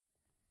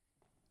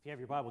If you have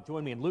your Bible,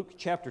 join me in Luke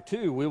chapter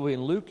 2. We will be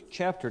in Luke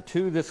chapter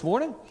 2 this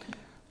morning.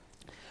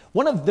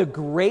 One of the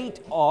great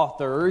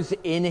authors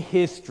in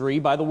history,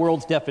 by the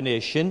world's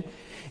definition,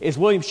 is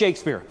William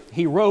Shakespeare.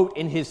 He wrote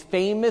in his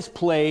famous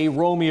play,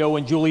 Romeo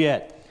and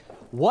Juliet,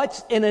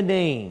 "What's in a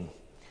name?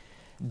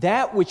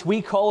 That which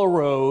we call a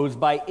rose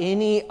by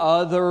any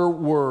other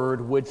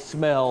word would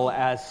smell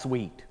as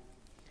sweet."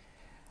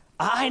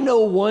 I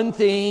know one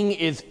thing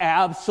is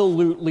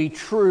absolutely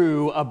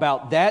true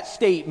about that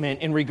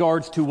statement in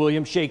regards to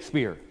William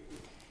Shakespeare.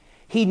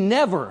 He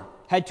never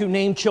had to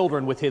name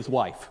children with his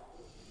wife.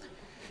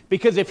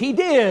 Because if he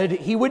did,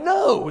 he would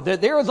know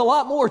that there is a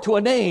lot more to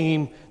a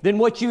name than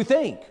what you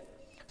think.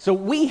 So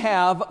we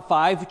have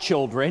 5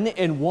 children,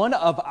 and one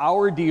of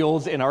our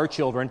deals in our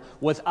children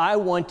was I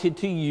wanted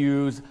to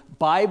use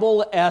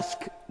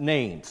Bible-esque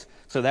names.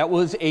 So that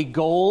was a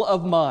goal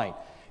of mine.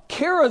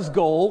 Kara's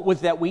goal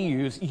was that we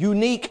use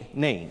unique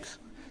names.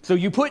 So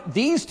you put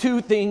these two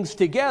things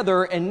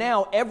together, and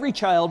now every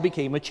child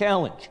became a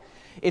challenge.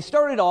 It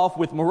started off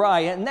with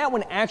Mariah, and that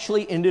one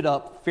actually ended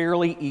up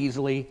fairly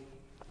easily.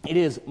 It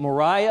is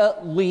Mariah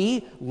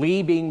Lee,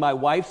 Lee being my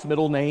wife's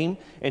middle name,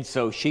 and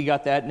so she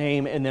got that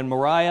name, and then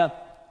Moriah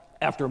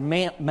after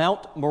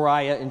Mount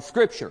Moriah in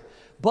Scripture.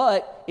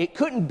 But it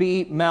couldn't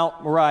be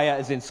Mount Moriah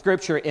as in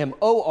Scripture,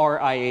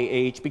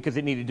 M-O-R-I-A-H, because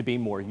it needed to be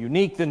more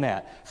unique than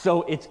that.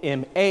 So it's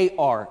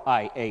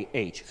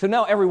M-A-R-I-A-H. So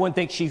now everyone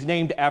thinks she's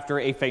named after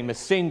a famous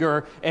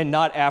singer and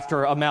not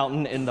after a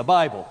mountain in the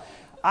Bible.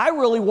 I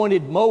really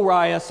wanted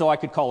Moriah so I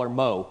could call her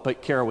Mo,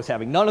 but Kara was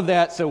having none of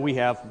that, so we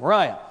have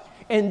Mariah.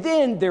 And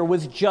then there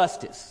was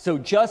Justice. So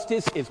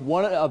Justice is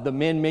one of the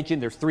men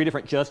mentioned. There's 3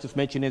 different Justice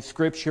mentioned in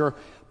Scripture.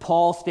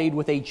 Paul stayed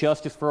with a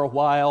Justice for a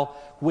while.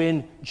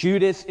 When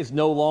Judas is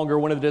no longer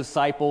one of the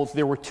disciples,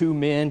 there were 2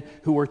 men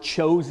who were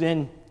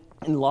chosen,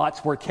 and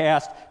lots were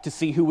cast to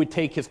see who would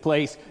take his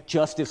place.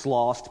 Justice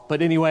lost.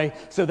 But anyway,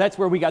 so that's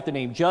where we got the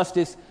name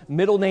Justice.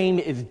 Middle name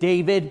is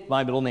David.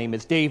 My middle name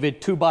is David.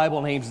 2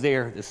 Bible names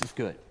there. This is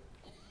good.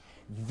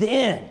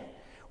 Then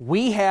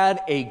we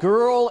had a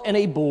girl and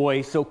a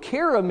boy, so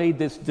Kara made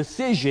this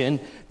decision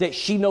that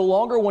she no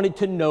longer wanted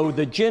to know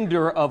the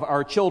gender of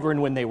our children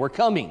when they were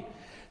coming.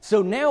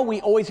 So now we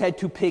always had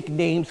to pick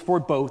names for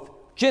both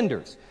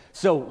genders.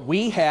 So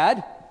we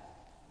had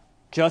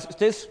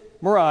Justice,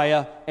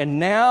 Mariah, and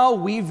now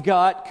we've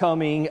got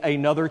coming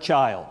another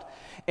child.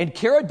 And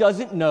Kara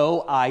doesn't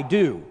know, I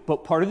do.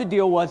 But part of the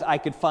deal was I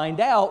could find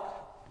out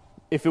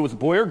if it was a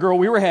boy or girl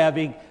we were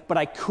having, but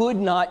I could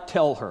not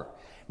tell her.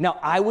 Now,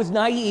 I was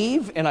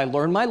naive, and I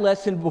learned my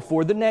lesson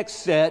before the next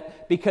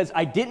set because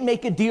I didn't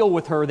make a deal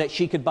with her that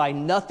she could buy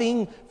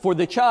nothing for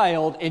the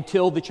child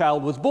until the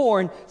child was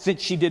born,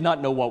 since she did not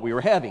know what we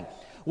were having.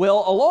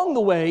 Well, along the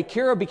way,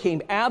 Kara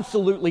became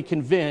absolutely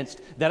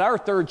convinced that our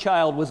 3rd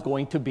child was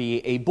going to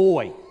be a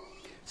boy.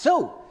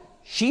 So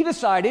she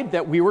decided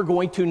that we were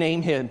going to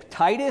name him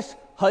Titus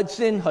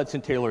Hudson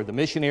Taylor, the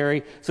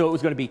missionary. So it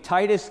was going to be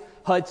Titus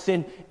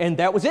Hudson, and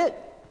that was it.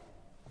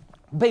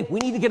 Babe, we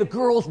need to get a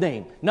girl's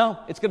name. No,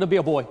 it's going to be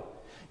a boy.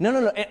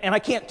 No. And I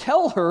can't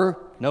tell her,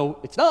 no,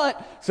 it's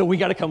not. So we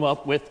got to come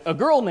up with a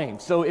girl name.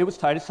 So it was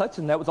Titus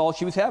Hudson. That was all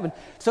she was having.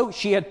 So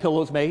she had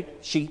pillows made.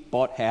 She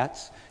bought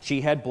hats. She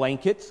had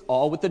blankets,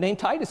 all with the name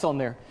Titus on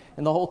there.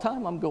 And the whole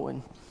time I'm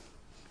going,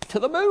 to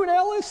the moon,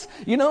 Alice.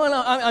 You know, and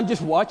I'm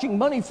just watching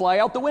money fly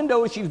out the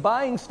window as she's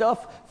buying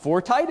stuff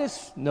for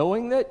Titus,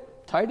 knowing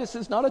that Titus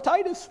is not a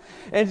Titus.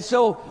 And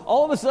so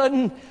all of a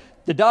sudden,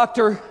 the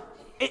doctor...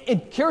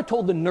 And Kara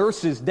told the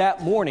nurses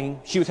that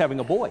morning she was having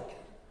a boy.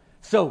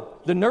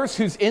 So the nurse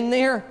who's in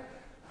there,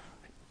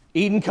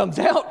 Eden comes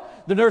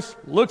out. The nurse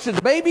looks at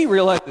the baby,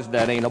 realizes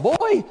that ain't a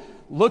boy.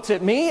 Looks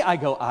at me. I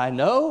go, I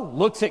know.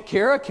 Looks at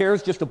Kara.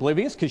 Kara's just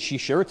oblivious because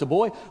she's sure it's a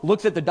boy.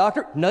 Looks at the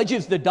doctor,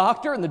 nudges the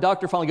doctor, and the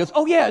doctor finally goes,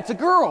 oh, yeah, it's a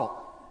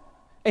girl.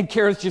 And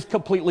Kara's just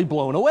completely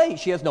blown away.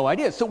 She has no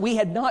idea. So we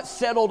had not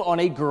settled on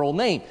a girl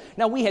name.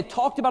 Now, we had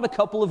talked about a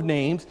couple of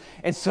names,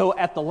 and so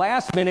at the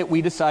last minute,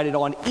 we decided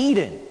on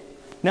Eden.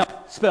 Now,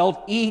 spelled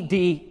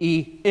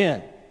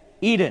E-D-E-N.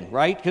 Eden,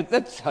 right? Because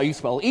that's how you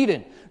spell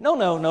Eden.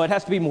 No, it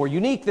has to be more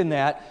unique than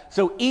that.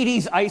 So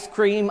Edie's Ice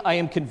Cream, I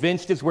am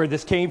convinced, is where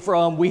this came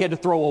from. We had to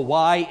throw a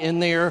Y in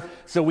there,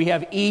 so we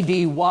have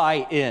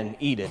E-D-Y-N,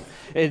 Eden,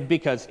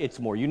 because it's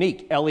more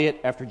unique.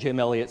 Elliott, after Jim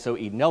Elliott, so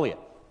Eden Elliott.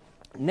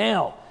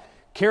 Now,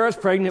 Kara's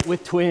pregnant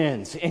with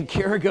twins, and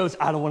Kara goes,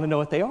 I don't want to know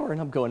what they are. And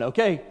I'm going,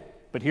 okay,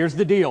 but here's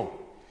the deal.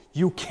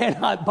 You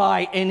cannot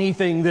buy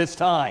anything this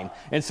time.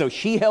 And so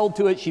she held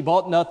to it. She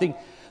bought nothing.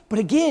 But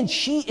again,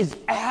 she is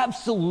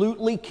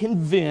absolutely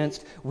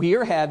convinced we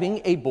are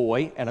having a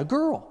boy and a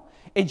girl.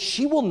 And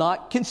she will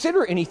not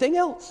consider anything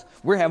else.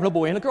 We're having a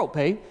boy and a girl.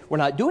 Babe, we're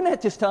not doing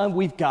that this time.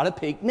 We've got to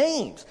pick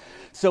names.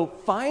 So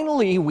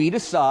finally, we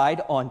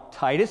decide on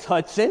Titus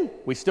Hudson.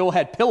 We still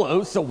had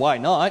pillows, so why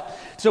not?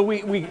 So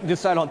we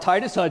decide on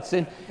Titus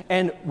Hudson,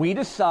 and we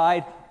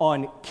decide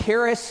on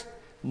Karis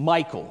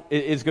Michael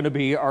is going to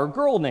be our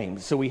girl name.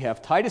 So we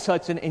have Titus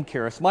Hudson and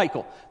Karis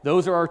Michael.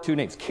 Those are our two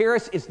names.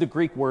 Karis is the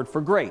Greek word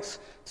for grace.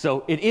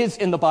 So it is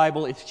in the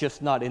Bible, it's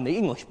just not in the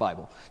English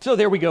Bible. So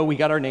there we go, we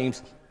got our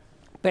names.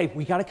 Babe,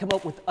 we got to come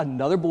up with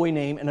another boy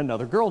name and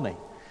another girl name.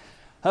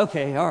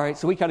 Okay, all right,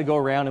 so we kind of go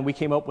around and we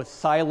came up with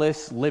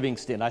Silas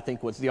Livingston, I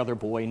think was the other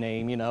boy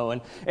name,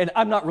 and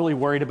I'm not really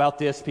worried about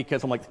this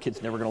because I'm like, the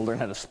kid's never going to learn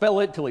how to spell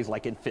it till he's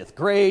like in 5th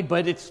grade,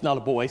 but it's not a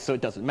boy, so it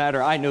doesn't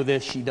matter. I know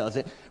this, she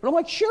doesn't. But I'm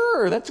like,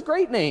 sure, that's a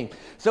great name.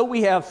 So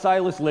we have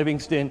Silas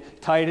Livingston,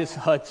 Titus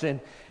Hudson,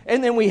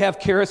 and then we have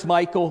Karis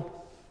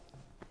Michael.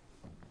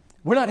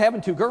 We're not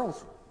having two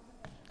girls.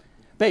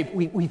 Babe,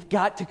 we've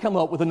got to come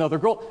up with another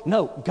girl.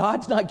 No,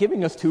 God's not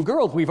giving us two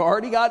girls.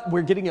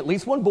 We're getting at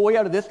least one boy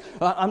out of this.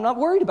 I'm not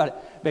worried about it.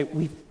 Babe,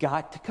 we've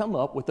got to come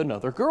up with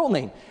another girl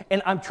name.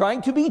 And I'm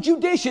trying to be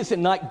judicious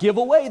and not give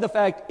away the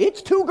fact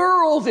it's two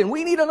girls and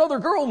we need another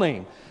girl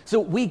name. So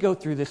we go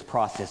through this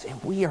process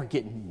and we are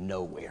getting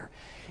nowhere.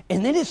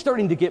 And then it's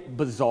starting to get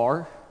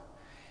bizarre.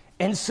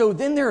 And so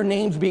then there are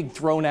names being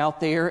thrown out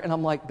there, and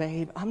I'm like,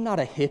 babe, I'm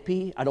not a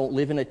hippie. I don't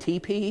live in a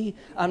teepee.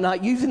 I'm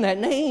not using that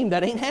name.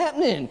 That ain't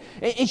happening.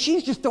 And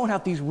she's just throwing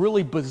out these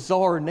really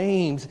bizarre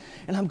names,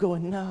 and I'm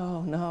going,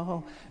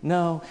 no.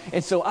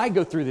 And so I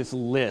go through this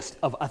list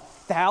of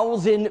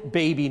 1,000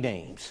 baby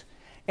names,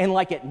 and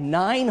like at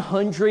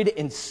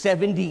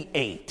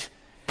 978,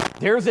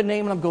 there's a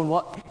name, and I'm going,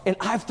 what? And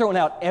I've thrown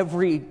out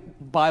every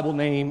Bible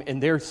name,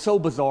 and they're so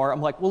bizarre.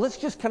 I'm like, well, let's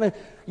just kind of,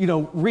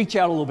 reach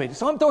out a little bit.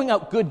 So I'm throwing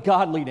out good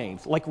godly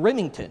names, like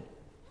Remington,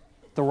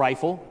 the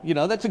rifle.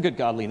 That's a good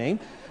godly name.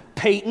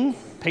 Peyton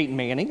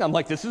Manning. I'm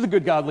like, this is a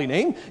good godly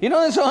name.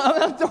 So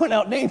I'm throwing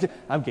out names.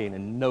 I'm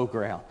gaining no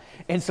ground.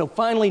 And so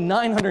finally,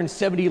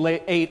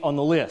 978 on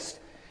the list.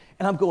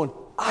 And I'm going,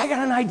 I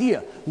got an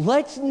idea.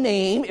 Let's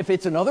name, if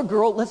it's another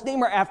girl, let's name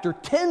her after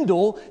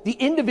Tyndale, the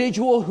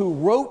individual who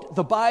wrote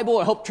the Bible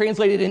or helped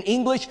translate it in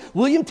English,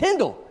 William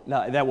Tyndale.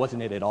 No, that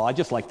wasn't it at all. I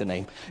just like the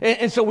name.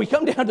 And so we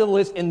come down to the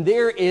list, and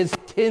there is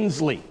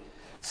Tinsley.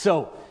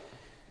 So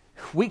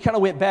we kind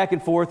of went back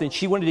and forth, and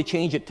she wanted to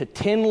change it to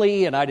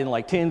Tinley, and I didn't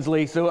like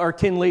Tinsley, so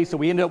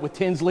we ended up with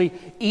Tinsley.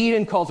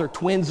 Eden calls her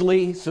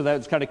Twinsley, so that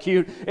was kind of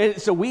cute.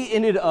 And so we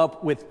ended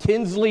up with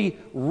Tinsley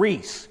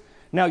Reese.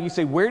 Now you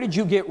say, where did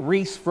you get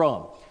Reese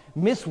from?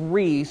 Miss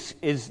Reese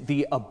is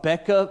the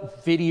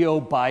Abeka Video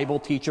Bible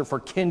teacher for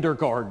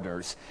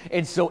kindergartners.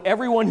 And so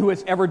everyone who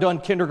has ever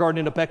done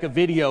kindergarten in Abeka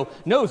Video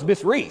knows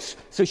Miss Reese.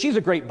 So she's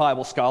a great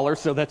Bible scholar,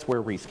 so that's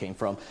where Reese came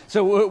from.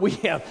 So we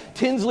have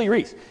Tinsley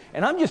Reese.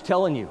 And I'm just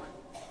telling you,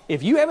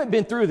 if you haven't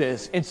been through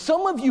this, and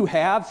some of you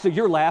have, so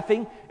you're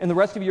laughing, and the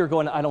rest of you are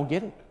going, I don't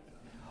get it.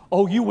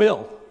 Oh, you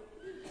will.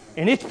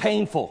 And it's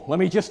painful, let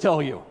me just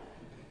tell you.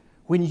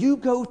 When you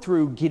go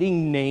through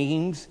getting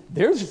names,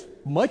 there's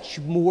much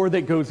more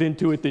that goes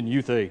into it than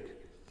you think.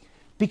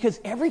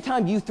 Because every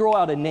time you throw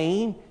out a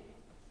name,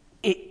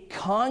 it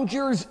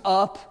conjures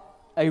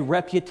up a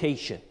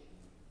reputation.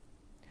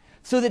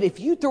 So that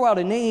if you throw out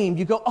a name,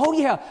 you go, oh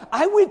yeah,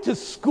 I went to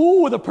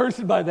school with a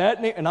person by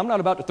that name. And I'm not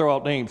about to throw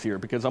out names here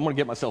because I'm going to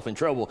get myself in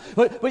trouble.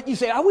 But you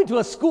say, I went to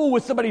a school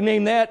with somebody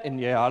named that. And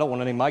yeah, I don't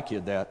want to name my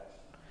kid that.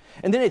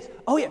 And then it's,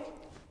 oh yeah,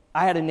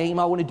 I had a name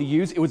I wanted to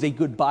use. It was a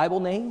good Bible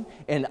name.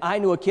 And I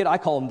knew a kid, I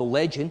call him the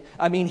Legend.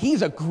 I mean,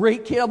 he's a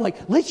great kid. I'm like,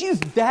 let's use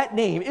that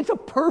name. It's a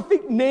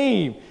perfect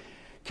name.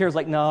 Kara's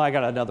like, no, I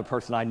got another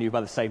person I knew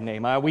by the same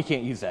name. We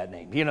can't use that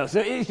name.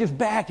 So it's just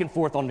back and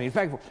forth on names,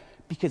 back and forth.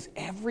 Because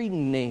every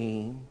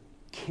name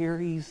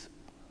carries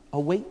a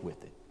weight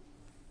with it.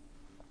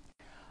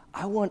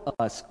 I want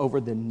us over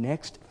the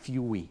next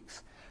few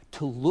weeks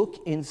to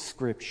look in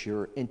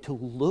Scripture and to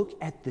look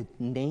at the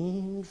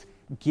names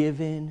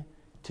given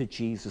to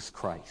Jesus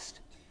Christ,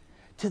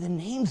 to the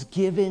names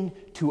given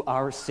to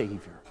our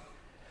Savior.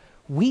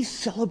 We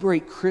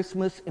celebrate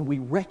Christmas and we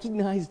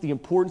recognize the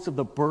importance of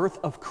the birth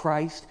of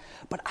Christ,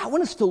 but I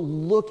want us to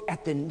look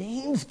at the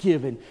names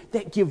given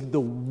that give the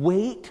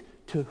weight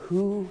to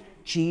who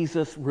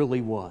Jesus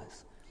really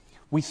was.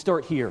 We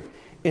start here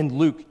in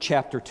Luke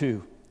chapter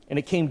 2. And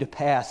it came to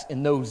pass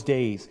in those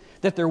days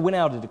that there went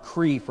out a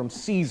decree from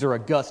Caesar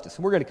Augustus,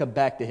 and we're going to come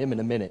back to him in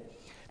a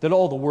minute, that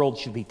all the world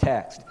should be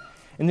taxed.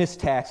 And this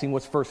taxing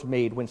was first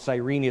made when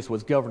Cyrenius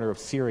was governor of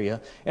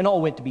Syria, and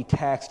all went to be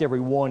taxed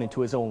every one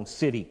into his own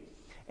city.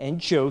 And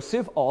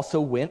Joseph also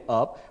went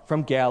up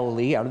from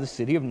Galilee out of the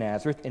city of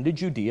Nazareth into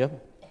Judea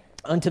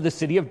unto the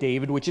city of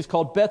David, which is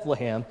called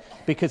Bethlehem,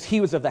 because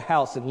he was of the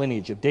house and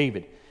lineage of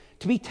David,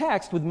 to be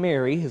taxed with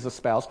Mary, his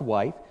espoused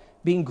wife,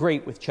 being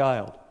great with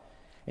child.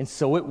 And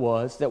so it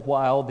was that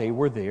while they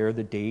were there,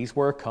 the days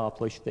were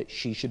accomplished that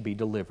she should be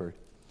delivered.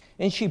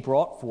 And she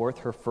brought forth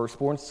her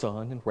firstborn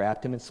son, and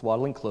wrapped him in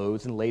swaddling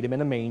clothes, and laid him in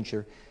a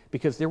manger,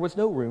 because there was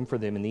no room for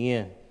them in the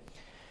inn.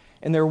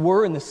 And there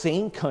were in the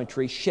same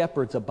country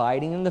shepherds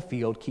abiding in the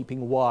field,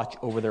 keeping watch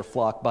over their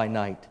flock by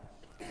night.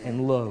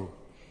 And lo,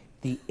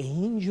 the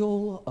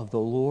angel of the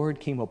Lord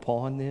came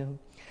upon them,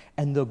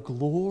 and the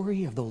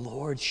glory of the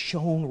Lord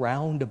shone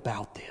round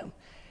about them,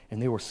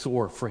 and they were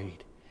sore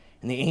afraid.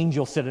 And the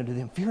angel said unto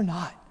them, Fear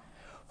not,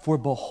 For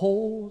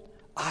behold,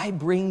 I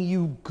bring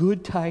you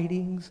good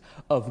tidings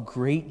of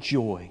great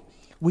joy,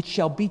 which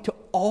shall be to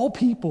all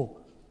people.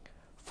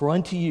 For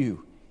unto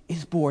you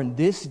is born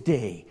this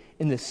day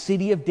in the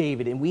city of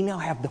David," and we now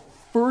have the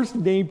first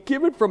name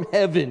given from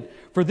heaven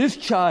for this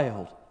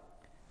child,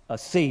 "a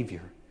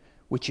Savior,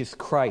 which is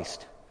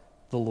Christ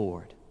the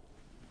Lord."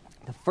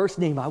 The first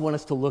name I want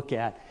us to look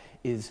at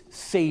is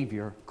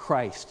Savior,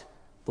 Christ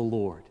the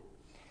Lord.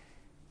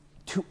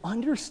 To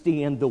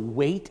understand the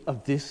weight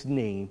of this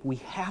name, we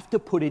have to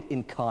put it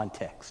in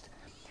context.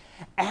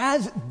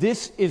 As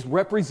this is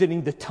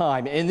representing the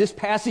time, and this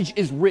passage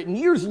is written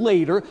years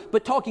later,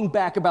 but talking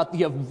back about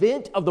the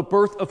event of the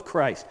birth of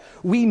Christ,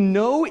 we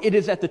know it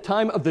is at the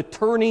time of the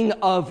turning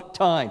of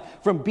time,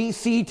 from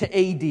BC to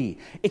AD.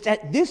 It's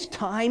at this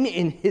time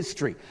in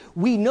history.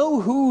 We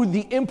know who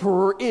the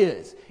emperor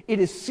is. It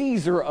is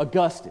Caesar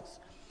Augustus.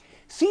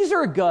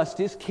 Caesar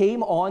Augustus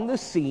came on the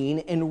scene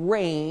and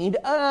reigned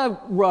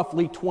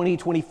roughly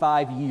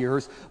 25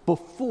 years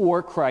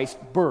before Christ's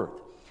birth.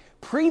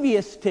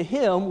 Previous to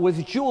him was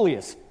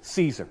Julius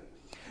Caesar.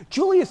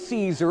 Julius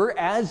Caesar,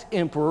 as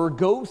emperor,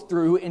 goes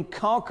through and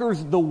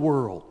conquers the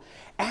world.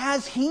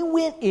 As he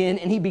went in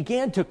and he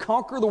began to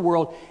conquer the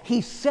world,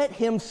 he set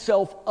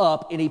himself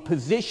up in a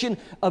position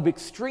of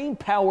extreme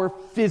power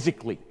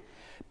physically.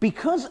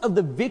 Because of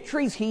the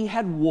victories he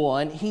had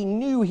won, he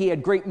knew he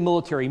had great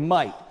military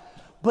might.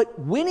 But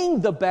winning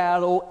the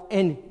battle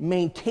and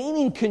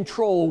maintaining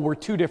control were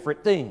two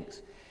different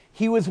things.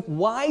 He was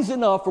wise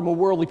enough from a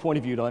worldly point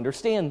of view to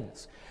understand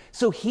this.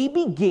 So he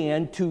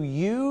began to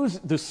use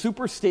the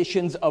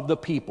superstitions of the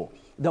people,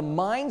 the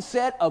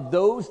mindset of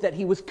those that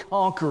he was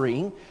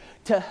conquering,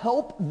 to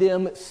help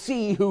them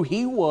see who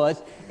he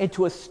was and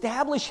to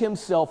establish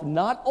himself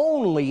not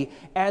only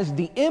as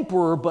the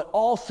emperor, but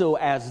also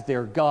as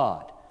their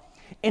God.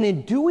 And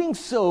in doing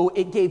so,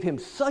 it gave him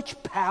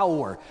such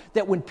power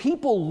that when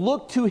people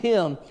looked to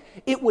him,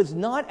 it was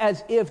not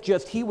as if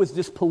just he was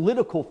this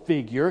political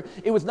figure.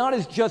 It was not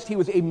as just he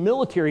was a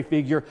military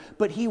figure,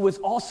 but he was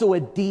also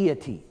a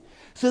deity,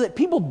 so that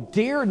people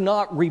dared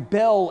not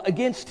rebel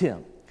against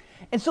him.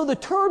 And so the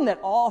term that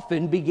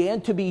often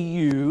began to be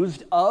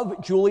used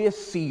of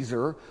Julius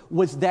Caesar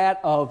was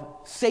that of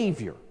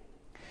Savior.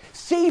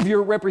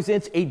 Savior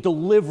represents a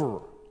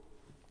deliverer.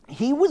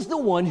 He was the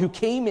one who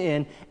came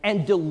in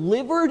and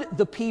delivered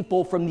the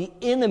people from the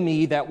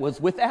enemy that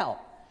was without.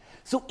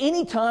 So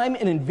anytime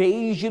an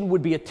invasion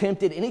would be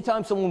attempted,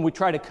 anytime someone would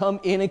try to come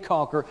in and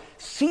conquer,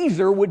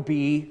 Caesar would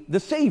be the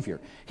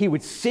savior. He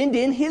would send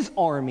in his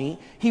army,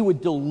 he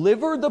would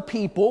deliver the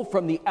people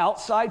from the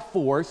outside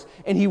force,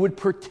 and he would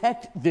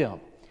protect them.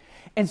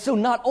 And so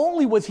not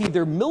only was he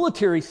their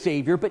military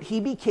savior, but he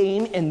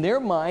became, in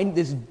their mind,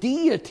 this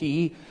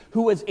deity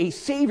who was a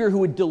savior who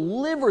would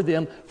deliver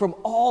them from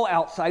all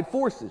outside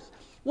forces.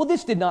 Well,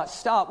 this did not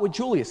stop with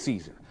Julius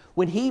Caesar.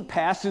 When he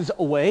passes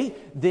away,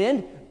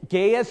 then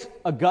Gaius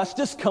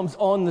Augustus comes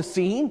on the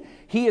scene.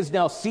 He is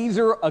now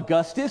Caesar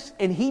Augustus,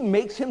 and he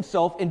makes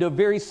himself into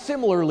very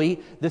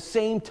similarly the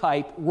same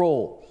type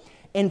role.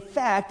 In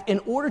fact, in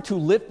order to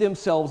lift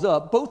themselves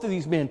up, both of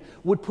these men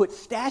would put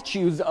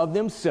statues of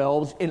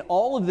themselves in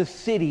all of the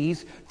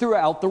cities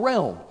throughout the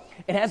realm.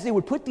 And as they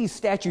would put these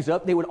statues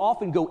up, they would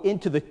often go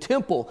into the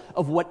temple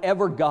of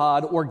whatever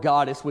god or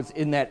goddess was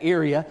in that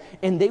area,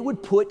 and they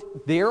would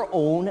put their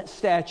own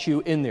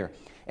statue in there.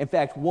 In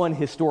fact, one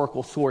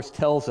historical source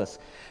tells us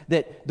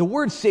that the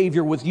word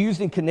Savior was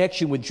used in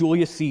connection with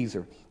Julius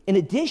Caesar. In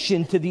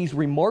addition to these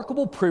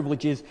remarkable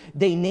privileges,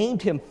 they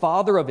named him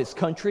father of his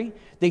country.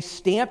 They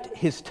stamped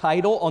his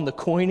title on the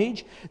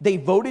coinage. They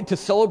voted to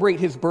celebrate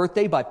his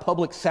birthday by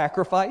public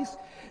sacrifice.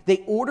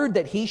 They ordered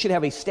that he should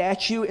have a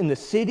statue in the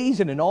cities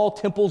and in all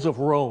temples of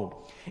Rome.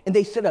 And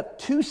they set up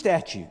two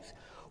statues,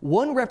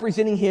 one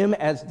representing him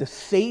as the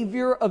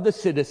savior of the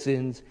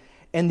citizens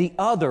and the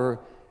other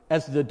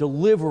as the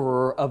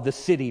deliverer of the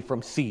city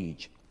from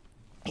siege.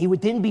 He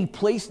would then be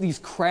placed these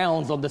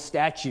crowns on the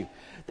statue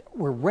that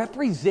were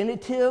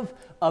representative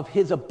of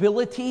his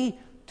ability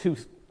to,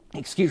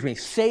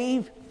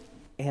 save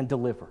and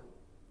deliver.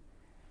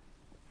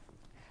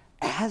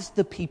 As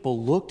the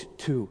people looked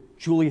to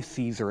Julius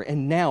Caesar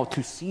and now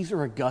to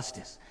Caesar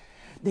Augustus,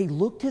 they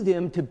looked to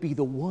them to be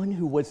the one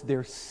who was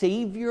their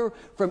savior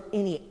from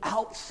any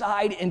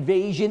outside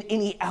invasion,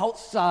 any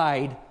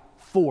outside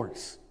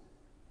force.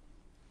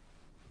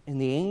 And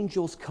the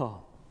angels come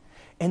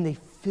and they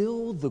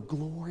fill the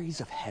glories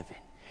of heaven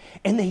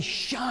and they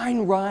shine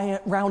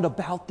round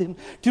about them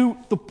to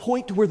the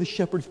point to where the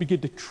shepherds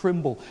begin to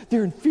tremble.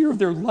 They're in fear of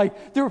their life.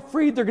 They're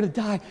afraid they're going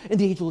to die. And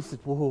the angel says,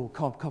 whoa,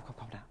 calm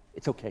down.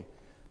 It's okay.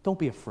 Don't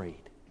be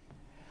afraid.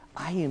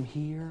 I am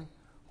here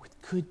with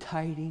good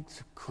tidings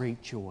of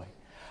great joy.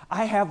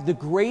 I have the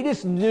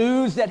greatest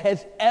news that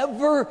has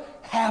ever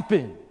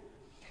happened.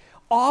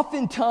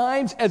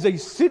 Oftentimes, as a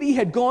city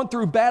had gone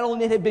through battle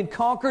and it had been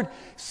conquered,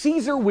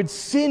 Caesar would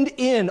send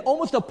in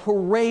almost a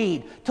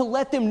parade to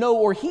let them know,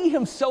 or he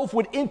himself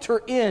would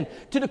enter in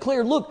to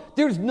declare, look,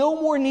 there's no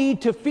more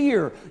need to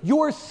fear.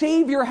 Your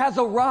Savior has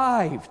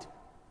arrived.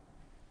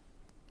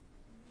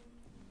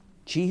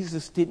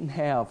 Jesus didn't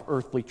have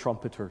earthly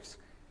trumpeters.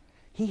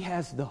 He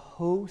has the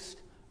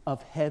host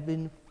of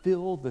heaven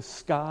fill the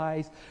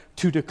skies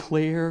to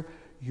declare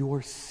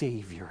your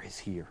Savior is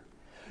here.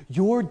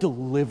 Your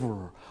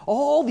deliverer.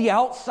 All the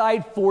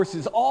outside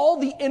forces, all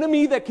the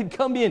enemy that could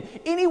come in,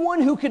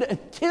 anyone who could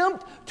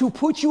attempt to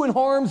put you in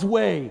harm's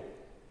way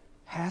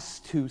has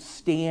to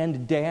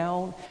stand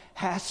down,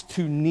 has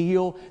to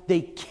kneel.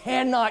 They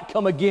cannot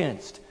come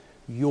against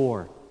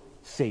your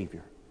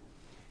Savior.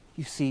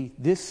 You see,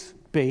 this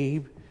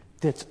babe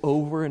that's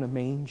over in a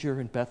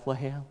manger in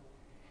Bethlehem,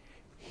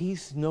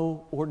 he's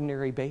no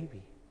ordinary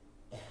baby.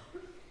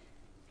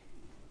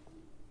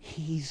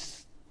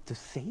 He's the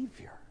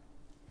Savior.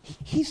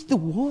 He's the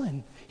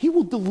one. He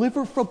will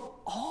deliver from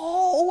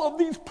all of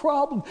these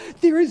problems.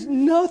 There is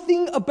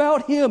nothing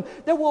about him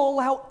that will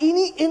allow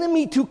any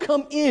enemy to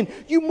come in.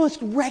 You must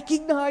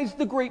recognize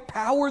the great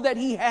power that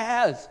he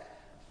has.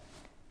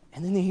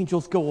 And then the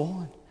angels go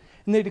on,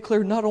 and they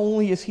declare not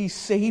only is he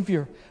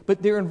Savior,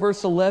 but there in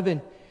verse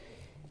 11,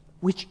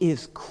 which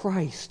is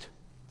Christ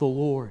the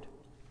Lord.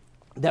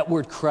 That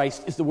word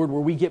Christ is the word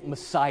where we get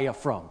Messiah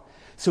from.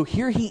 So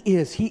here he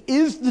is. He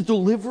is the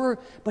deliverer,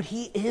 but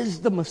he is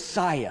the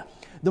Messiah.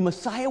 The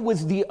Messiah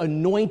was the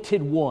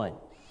anointed one.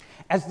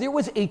 As there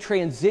was a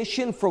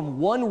transition from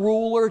one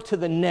ruler to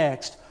the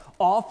next,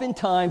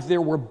 oftentimes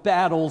there were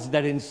battles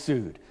that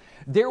ensued.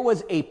 There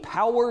was a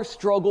power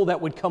struggle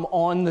that would come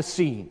on the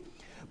scene.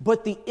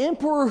 But the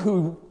emperor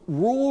who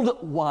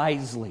ruled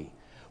wisely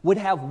would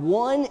have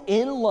one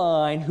in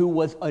line who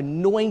was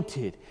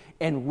anointed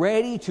and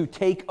ready to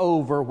take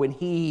over when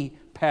he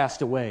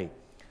passed away.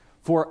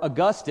 For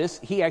Augustus,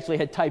 he actually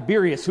had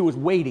Tiberius who was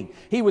waiting.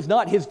 He was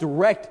not his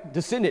direct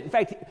descendant. In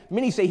fact,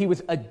 many say he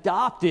was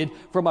adopted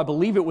from, I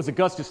believe it was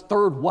Augustus'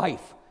 third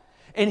wife.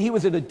 And he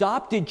was an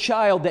adopted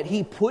child that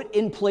he put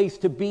in place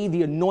to be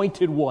the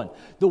anointed one,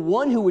 the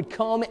one who would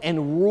come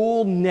and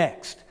rule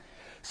next.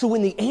 So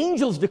when the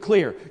angels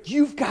declare,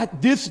 you've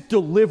got this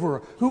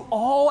deliverer who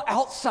all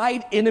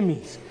outside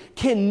enemies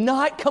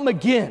cannot come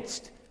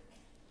against,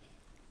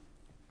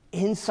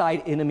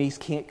 inside enemies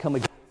can't come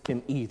against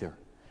him either.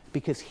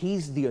 Because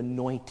he's the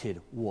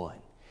anointed one.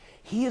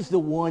 He is the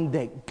one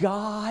that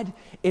God,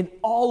 in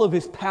all of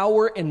his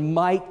power and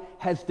might,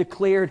 has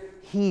declared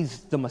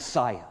he's the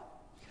Messiah.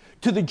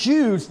 To the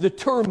Jews, the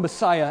term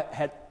Messiah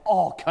had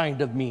all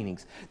kinds of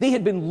meanings. They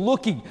had been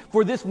looking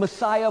for this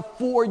Messiah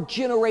for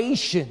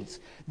generations.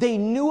 They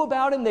knew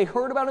about him, they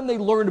heard about him, they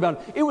learned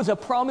about him. It was a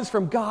promise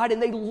from God,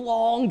 and they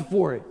longed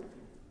for it.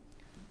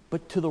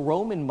 But to the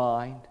Roman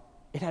mind,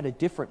 it had a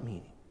different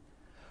meaning.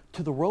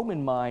 To the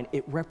Roman mind,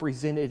 it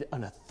represented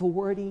an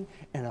authority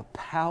and a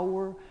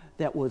power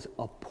that was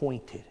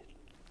appointed.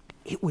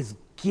 It was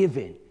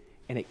given,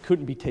 and it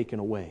couldn't be taken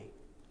away.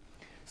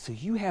 So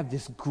you have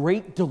this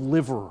great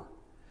deliverer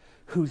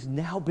who's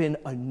now been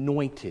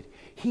anointed.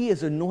 He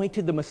is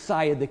anointed the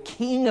Messiah, the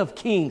King of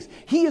Kings.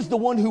 He is the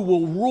one who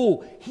will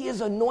rule. He is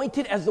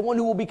anointed as the one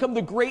who will become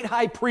the great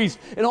high priest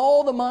in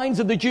all the minds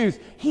of the Jews.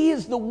 He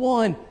is the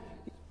one.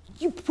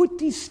 You put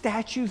these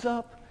statues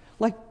up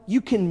like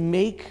you can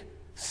make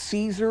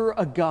Caesar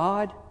a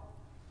god?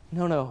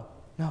 No,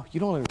 you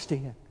don't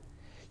understand.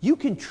 You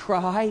can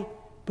try,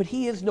 but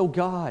he is no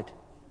God.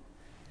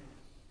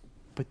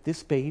 But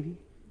this baby,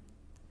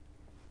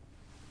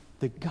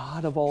 the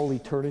God of all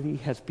eternity,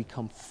 has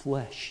become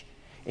flesh,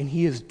 and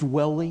he is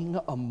dwelling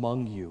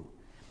among you.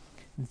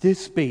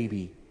 This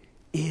baby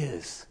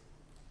is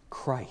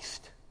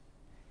Christ,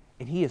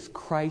 and he is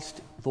Christ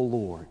the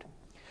Lord.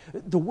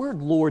 The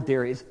word Lord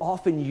there is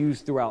often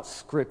used throughout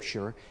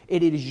Scripture.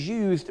 It is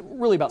used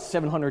really about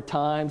 700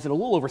 times, and a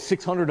little over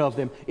 600 of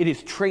them, it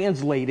is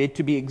translated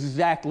to be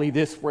exactly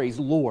this phrase,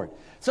 Lord.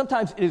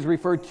 Sometimes it is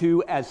referred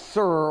to as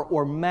Sir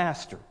or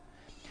Master.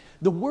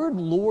 The word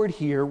Lord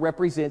here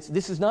represents,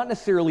 this is not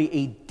necessarily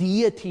a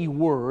deity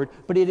word,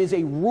 but it is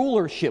a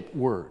rulership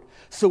word.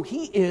 So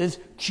he is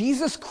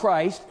Jesus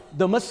Christ,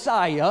 the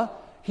Messiah.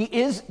 He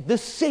is the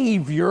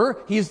Savior.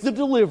 He is the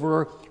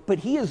deliverer. But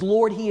he is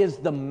Lord, he is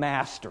the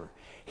master.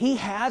 He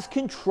has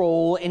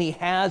control and he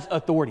has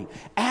authority.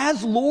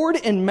 As Lord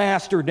and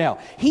master now,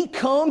 he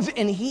comes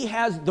and he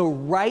has the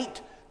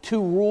right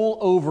to rule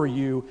over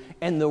you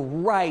and the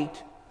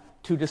right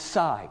to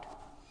decide.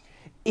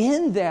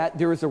 In that,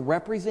 there is a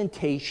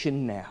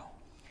representation now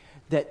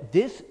that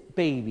this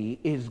baby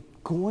is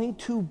going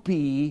to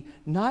be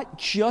not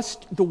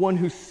just the one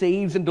who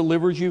saves and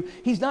delivers you.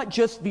 He's not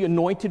just the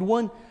anointed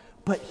one,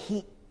 but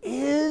he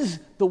is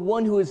the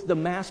one who is the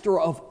master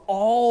of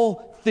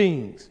all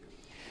things.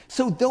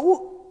 So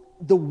though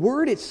the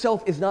word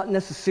itself is not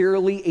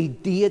necessarily a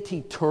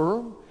deity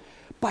term,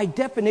 by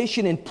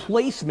definition and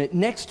placement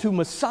next to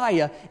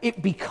Messiah,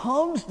 it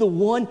becomes the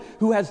one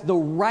who has the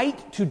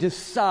right to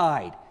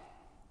decide.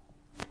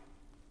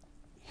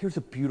 Here's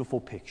a beautiful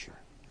picture.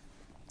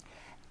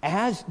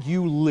 As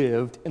you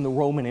lived in the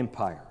Roman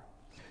Empire,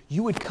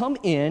 you would come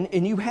in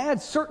and you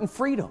had certain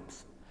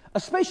freedoms,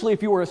 especially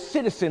if you were a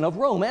citizen of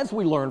Rome, as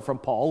we learn from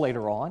Paul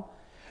later on.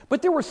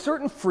 But there were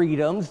certain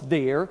freedoms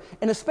there,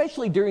 and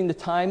especially during the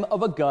time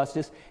of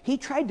Augustus, he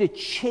tried to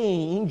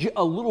change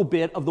a little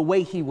bit of the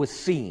way he was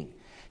seen.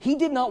 He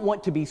did not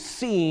want to be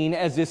seen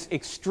as this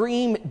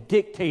extreme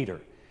dictator,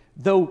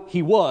 though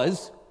he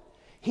was.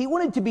 He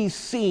wanted to be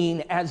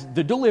seen as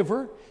the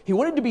deliverer. He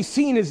wanted to be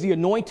seen as the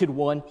anointed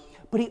one,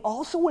 but he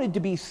also wanted to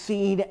be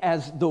seen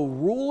as the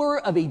ruler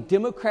of a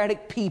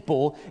democratic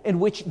people in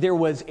which there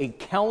was a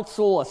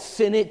council, a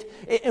senate,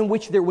 in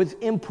which there was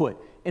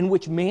input, in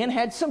which man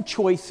had some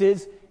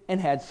choices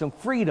and had some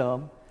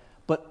freedom,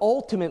 but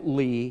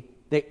ultimately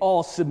they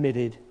all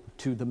submitted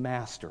to the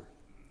master.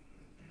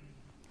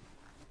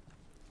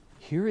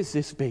 Here is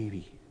this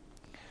baby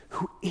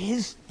who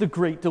is the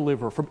great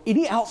deliverer from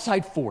any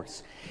outside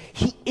force.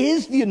 He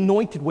is the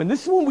anointed one.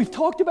 This is one we've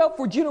talked about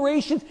for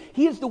generations.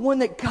 He is the one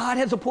that God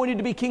has appointed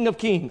to be King of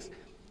Kings.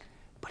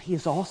 But he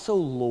is also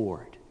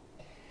Lord.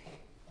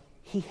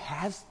 He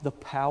has the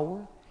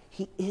power.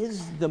 He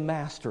is the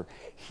master.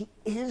 He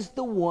is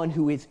the one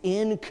who is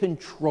in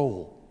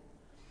control.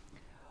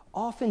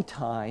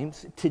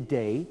 Oftentimes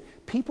today,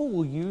 people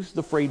will use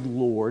the phrase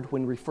Lord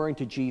when referring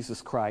to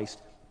Jesus Christ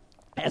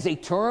as a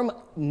term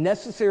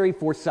necessary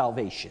for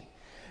salvation,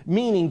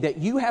 meaning that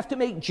you have to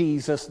make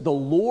Jesus the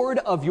Lord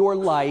of your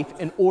life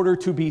in order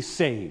to be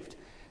saved.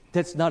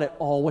 That's not at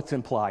all what's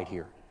implied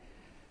here.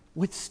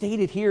 What's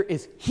stated here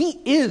is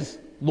he is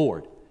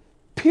Lord,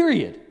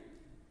 period.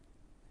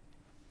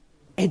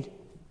 And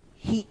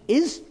he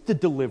is the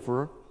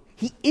deliverer.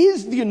 He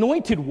is the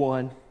anointed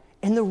one.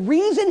 And the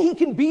reason he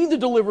can be the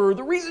deliverer,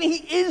 the reason he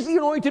is the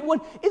anointed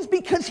one, is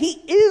because he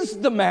is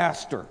the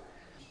master.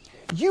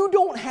 You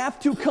don't have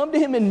to come to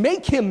him and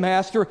make him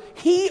master.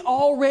 He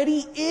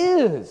already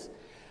is.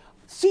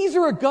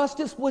 Caesar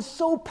Augustus was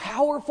so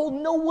powerful,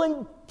 no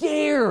one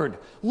dared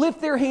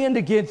lift their hand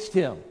against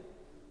him.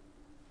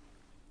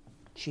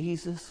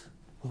 Jesus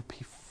will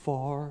be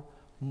far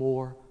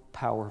more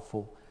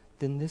powerful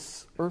than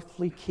this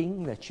earthly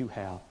king that you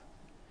have.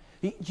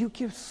 You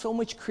give so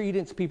much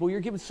credence, people. You're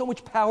giving so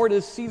much power to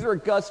Caesar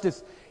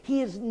Augustus.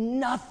 He is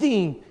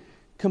nothing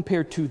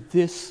compared to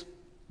this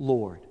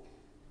Lord.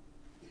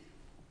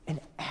 And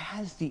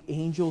as the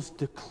angels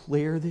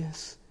declare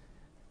this,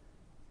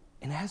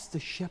 and as the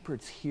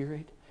shepherds hear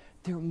it,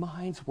 their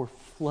minds were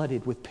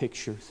flooded with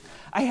pictures.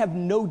 I have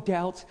no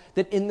doubts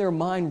that in their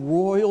mind,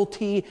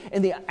 royalty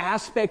and the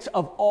aspects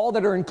of all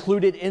that are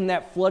included in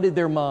that flooded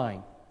their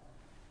mind.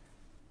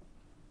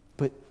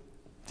 But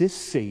this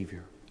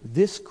Savior,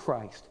 this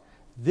Christ,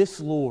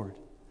 this Lord,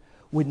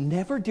 would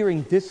never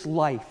during this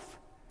life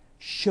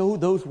show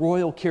those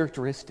royal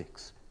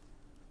characteristics.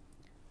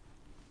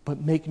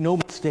 But make no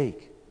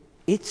mistake,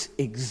 it's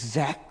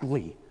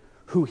exactly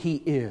who he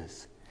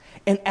is.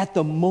 And at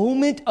the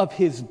moment of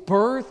his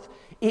birth,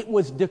 it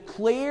was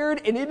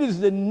declared, and it is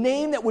the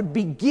name that would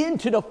begin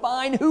to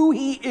define who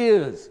he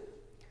is.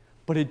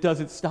 But it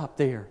doesn't stop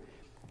there.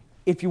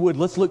 If you would,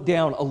 let's look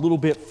down a little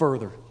bit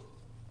further.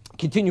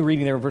 Continue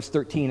reading there in verse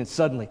 13. And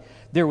suddenly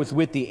there was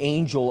with the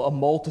angel a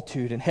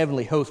multitude and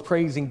heavenly hosts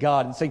praising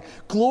God and saying,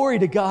 "Glory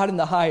to God in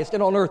the highest,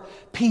 and on earth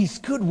peace,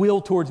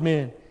 goodwill towards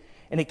men."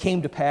 And it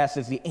came to pass,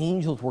 as the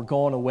angels were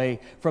gone away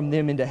from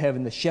them into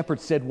heaven, the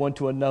shepherds said one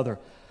to another,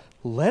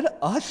 "Let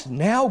us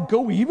now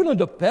go even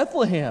unto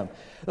Bethlehem,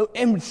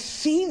 and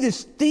see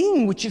this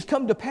thing which is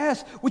come to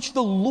pass, which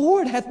the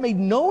Lord hath made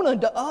known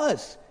unto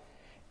us."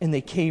 And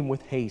they came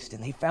with haste,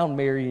 and they found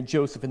Mary and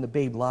Joseph and the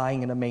babe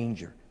lying in a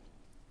manger.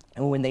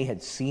 And when they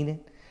had seen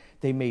it,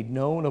 they made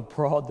known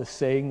abroad the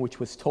saying which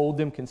was told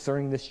them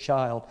concerning this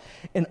child.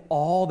 And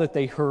all that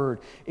they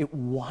heard, it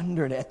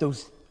wondered at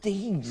those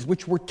things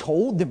which were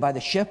told them by the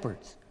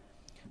shepherds.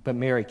 But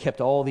Mary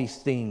kept all these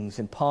things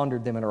and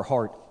pondered them in her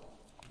heart.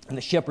 And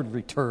the shepherds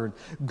returned,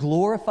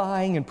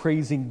 glorifying and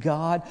praising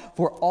God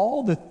for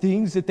all the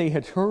things that they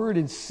had heard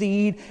and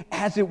seen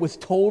as it was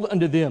told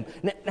unto them.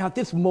 Now at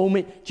this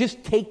moment,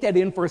 just take that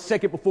in for a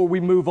second before we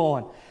move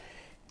on.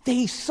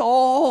 They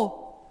saw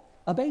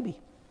a baby.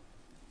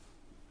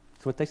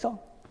 That's what they saw.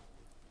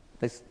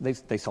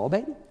 They saw a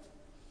baby.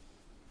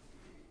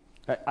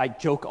 I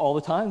joke all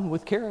the time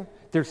with Kara.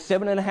 There's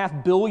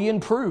 7.5 billion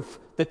proof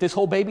that this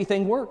whole baby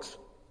thing works.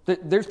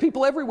 There's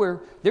people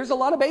everywhere. There's a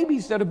lot of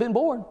babies that have been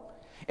born.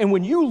 And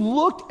when you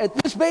looked at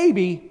this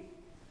baby,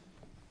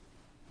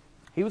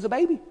 he was a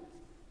baby.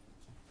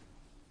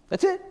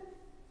 That's it.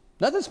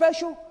 Nothing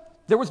special.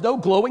 There was no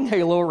glowing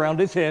halo around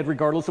his head,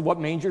 regardless of what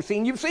manger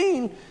scene you've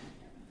seen.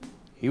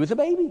 He was a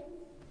baby.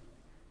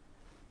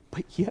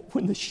 But yet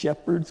when the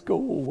shepherds go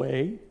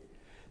away,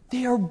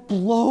 they are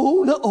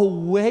blown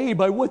away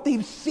by what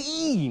they've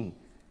seen.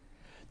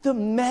 The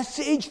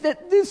message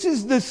that this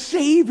is the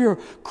Savior,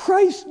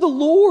 Christ the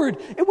Lord.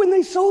 And when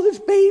they saw this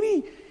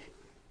baby,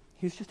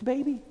 he was just a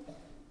baby.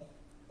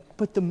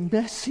 But the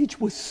message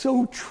was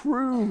so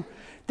true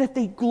that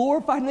they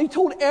glorified and they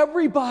told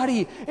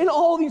everybody. And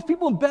all these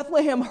people in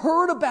Bethlehem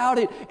heard about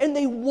it and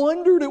they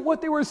wondered at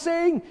what they were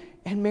saying.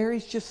 And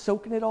Mary's just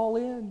soaking it all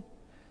in.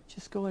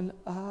 just going,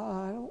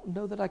 I don't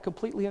know that I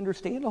completely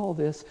understand all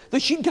this.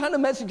 She'd gotten a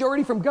message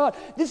already from God.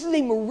 This is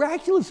a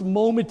miraculous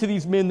moment to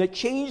these men that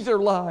changed their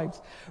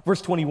lives.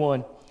 Verse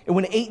 21, and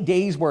when 8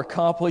 days were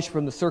accomplished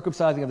from the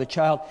circumcising of the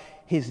child,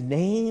 his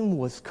name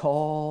was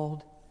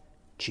called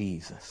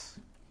Jesus.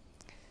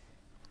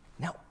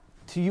 Now,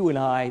 to you and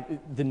I,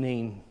 the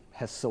name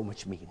has so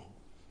much meaning.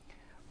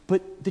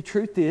 But the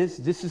truth is,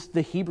 this is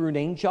the Hebrew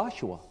name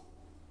Joshua.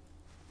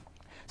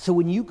 So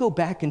when you go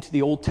back into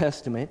the Old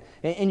Testament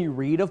and you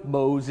read of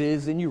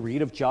Moses and you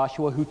read of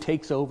Joshua who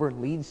takes over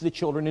and leads the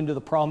children into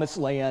the promised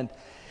land,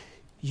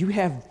 you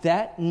have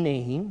that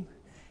name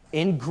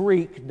in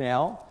Greek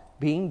now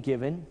being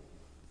given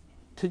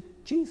to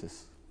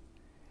Jesus.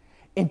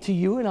 And to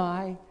you and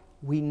I,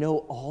 we know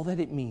all that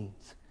it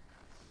means.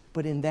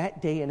 But in that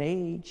day and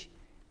age,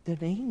 the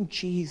name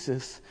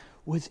Jesus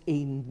was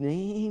a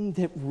name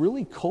that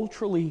really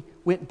culturally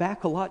went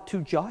back a lot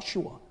to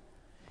Joshua.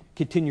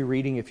 Continue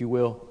reading, if you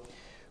will.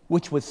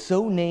 Which was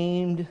so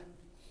named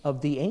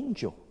of the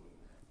angel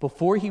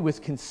before he was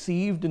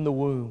conceived in the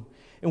womb.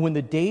 And when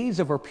the days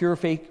of our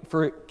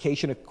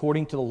purification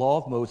according to the law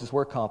of Moses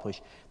were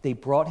accomplished, they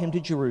brought him to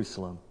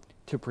Jerusalem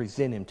to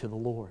present him to the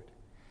Lord.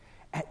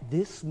 At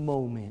this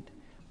moment,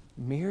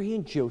 Mary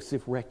and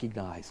Joseph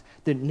recognize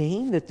the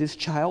name that this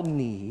child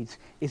needs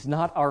is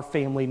not our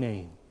family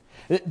name.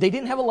 They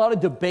didn't have a lot of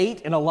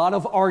debate and a lot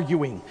of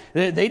arguing.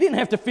 They didn't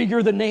have to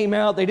figure the name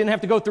out. They didn't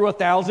have to go through a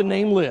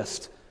 1,000-name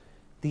list.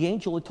 The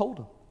angel had told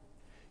them,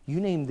 you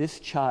name this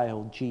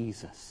child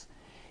Jesus.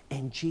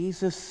 And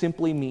Jesus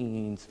simply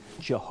means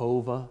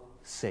Jehovah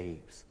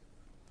saves.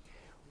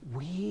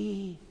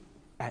 We,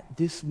 at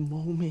this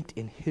moment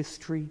in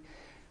history,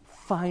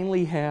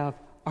 finally have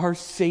our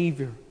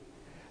Savior,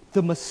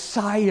 the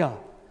Messiah,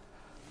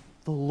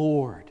 the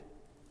Lord.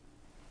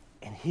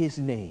 And his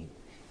name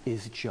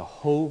is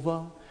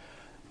Jehovah,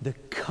 the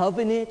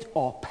covenant,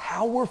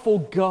 all-powerful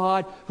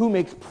God who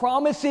makes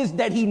promises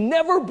that he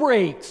never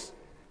breaks,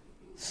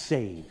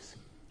 saves.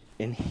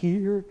 And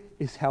here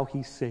is how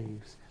he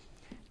saves.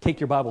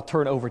 Take your Bible,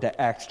 turn over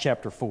to Acts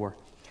chapter 4.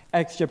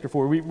 Acts chapter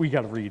 4, we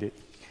got to read it.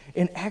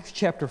 In Acts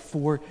chapter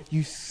 4,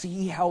 you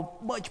see how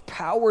much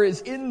power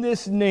is in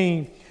this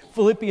name.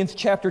 Philippians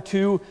chapter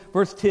 2,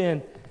 verse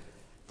 10.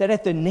 That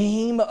at the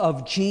name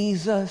of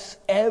Jesus,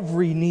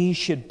 every knee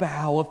should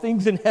bow of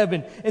things in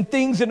heaven and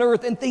things in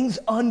earth and things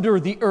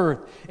under the earth.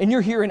 And you're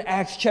here in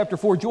Acts chapter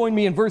 4. Join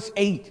me in verse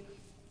 8.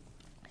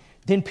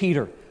 Then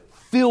Peter,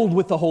 filled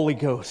with the Holy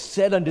Ghost,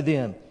 said unto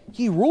them,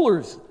 ye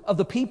rulers of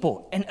the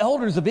people and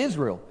elders of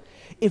Israel,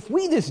 if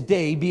we this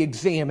day be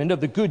examined of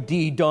the good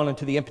deed done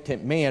unto the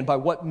impotent man, by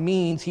what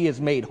means he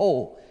is made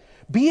whole,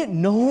 be it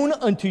known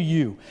unto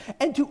you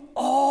and to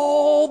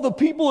all the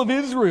people of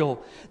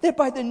Israel that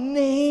by the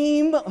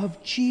name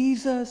of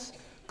Jesus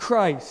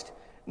Christ,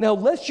 now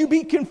lest you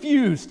be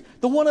confused,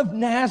 the one of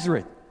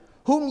Nazareth,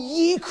 whom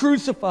ye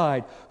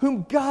crucified,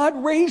 whom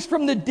God raised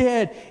from the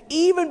dead,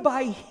 even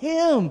by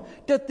him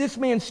doth this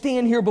man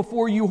stand here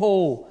before you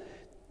whole.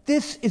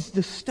 This is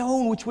the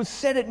stone which was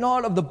set at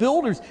naught of the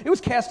builders. It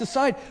was cast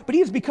aside, but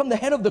he has become the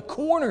head of the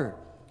corner.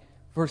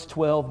 Verse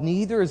 12,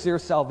 neither is there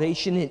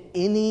salvation in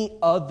any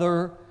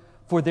other,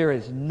 for there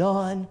is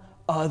none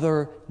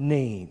other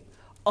name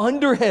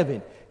under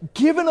heaven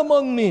given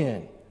among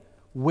men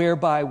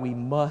whereby we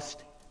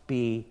must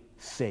be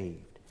saved.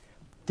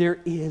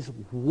 There is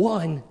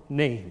one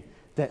name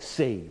that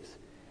saves,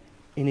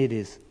 and it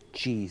is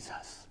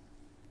Jesus,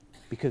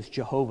 because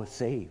Jehovah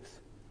saves.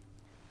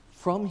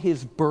 From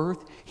his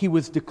birth, he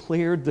was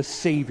declared the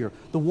Savior,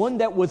 the one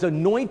that was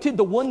anointed,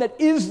 the one that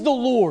is the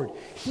Lord.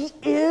 He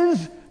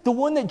is the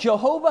one that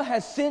Jehovah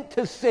has sent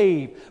to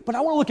save. But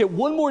I want to look at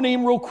one more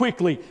name real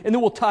quickly, and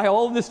then we'll tie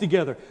all of this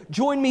together.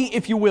 Join me,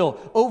 if you will,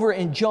 over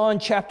in John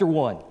chapter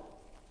 1.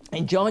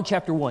 In John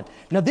chapter 1.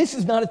 Now, this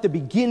is not at the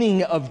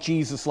beginning of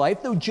Jesus'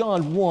 life, though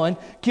John 1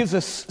 gives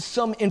us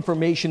some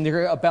information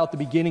there about the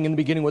beginning. In the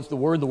beginning was the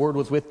Word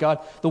was with God,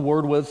 the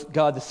Word was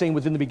God, the same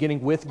was in the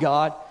beginning with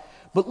God.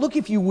 But look,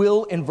 if you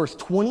will, in verse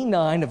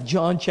 29 of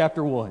John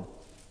chapter 1.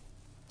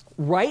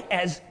 Right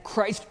as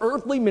Christ's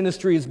earthly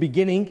ministry is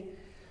beginning,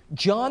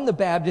 John the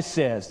Baptist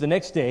says, the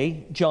next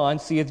day, John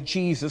seeth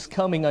Jesus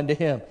coming unto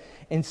him,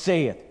 and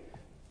saith,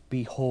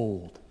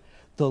 behold,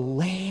 the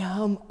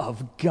Lamb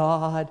of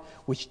God,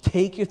 which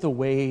taketh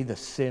away the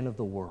sin of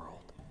the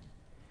world.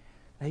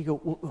 Now you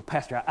go, well,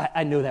 Pastor,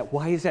 I know that.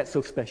 Why is that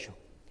so special?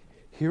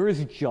 Here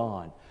is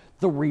John,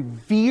 the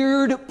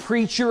revered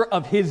preacher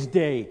of his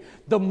day,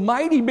 the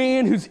mighty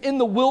man who's in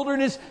the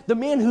wilderness, the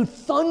man who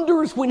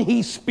thunders when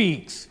he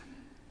speaks.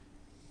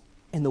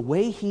 And the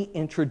way he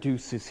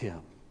introduces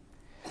him,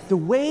 the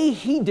way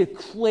he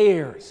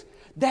declares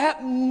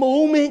that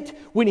moment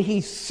when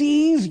he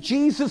sees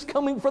Jesus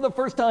coming for the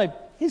first time,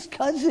 his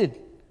cousin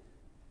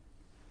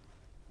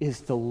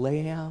is the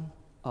Lamb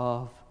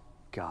of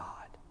God,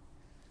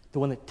 the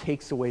one that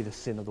takes away the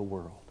sin of the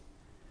world.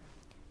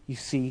 You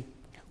see,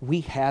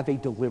 we have a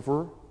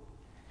deliverer,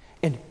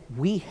 and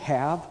we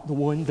have the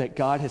one that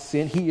God has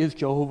sent. He is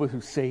Jehovah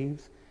who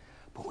saves.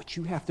 But what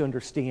you have to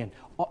understand,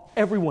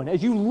 everyone,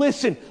 as you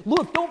listen,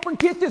 look, don't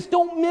forget this,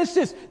 don't miss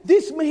this.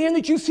 This man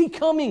that you see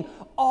coming,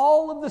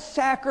 all of the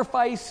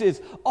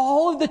sacrifices,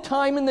 all of the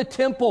time in the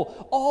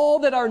temple, all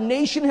that our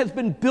nation has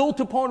been built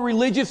upon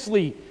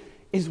religiously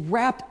is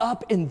wrapped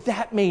up in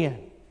that man.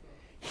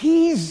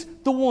 He's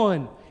the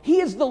one. He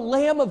is the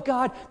Lamb of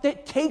God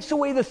that takes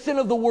away the sin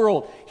of the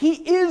world. He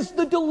is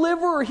the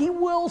deliverer. He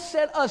will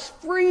set us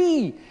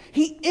free.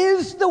 He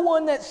is the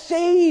one that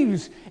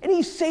saves, and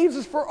He saves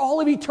us for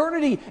all of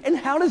eternity. And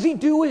how does He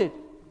do it?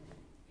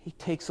 He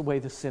takes away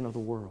the sin of the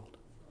world.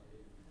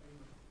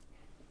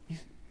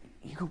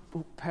 You go,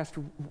 well,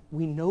 Pastor,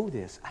 we know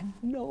this. I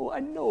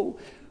know.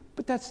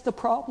 But that's the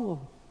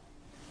problem.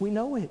 We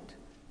know it.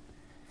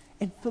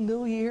 And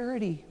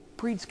familiarity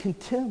breeds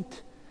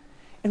contempt.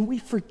 And we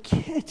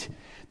forget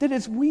that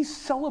as we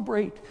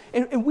celebrate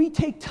and we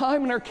take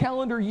time in our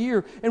calendar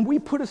year and we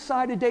put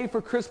aside a day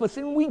for Christmas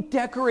and we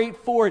decorate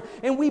for it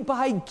and we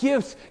buy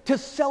gifts to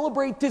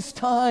celebrate this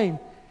time,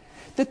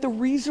 that the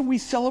reason we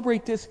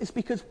celebrate this is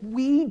because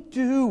we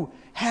do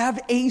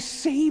have a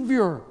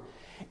Savior.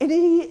 And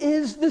He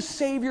is the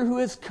Savior who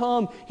has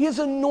come. He is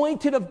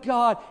anointed of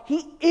God.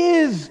 He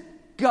is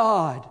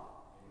God.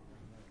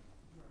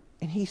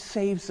 And He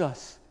saves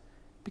us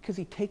because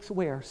He takes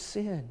away our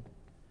sin.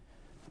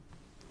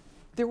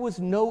 There was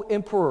no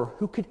emperor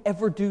who could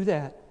ever do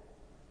that.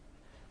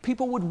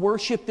 People would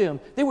worship them.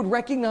 They would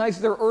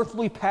recognize their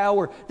earthly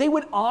power. They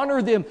would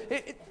honor them.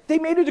 They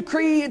made a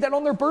decree that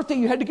on their birthday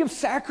you had to give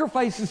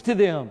sacrifices to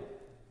them.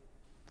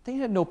 But they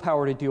had no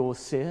power to deal with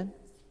sin.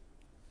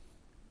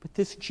 But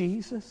this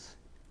Jesus,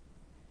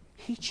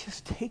 He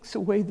just takes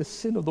away the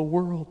sin of the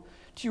world.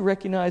 Do you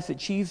recognize that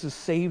Jesus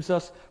saves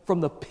us from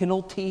the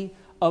penalty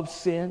of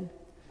sin?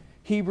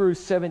 Chapter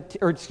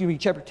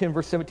 10,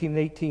 verse 17 and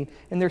 18.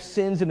 And their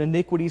sins and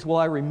iniquities will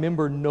I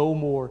remember no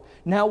more.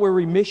 Now where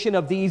remission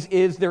of these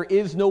is, there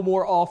is no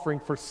more offering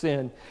for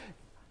sin.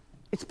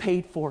 It's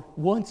paid for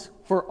once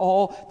for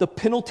all. The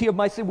penalty of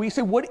my sin. We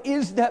say, what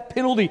is that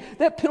penalty?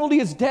 That penalty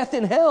is death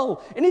in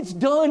hell. And it's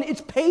done.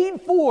 It's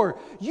paid for.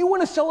 You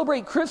want to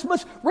celebrate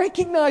Christmas?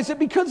 Recognize that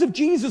because of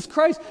Jesus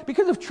Christ,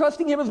 because of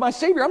trusting Him as my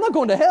Savior, I'm not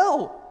going to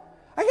hell.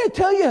 I got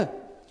to tell you,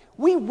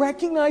 we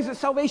recognize that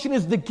salvation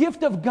is the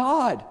gift of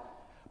God.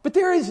 But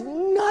there is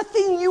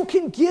nothing you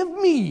can give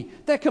me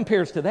that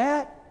compares to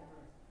that.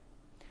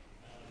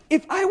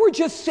 If I were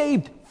just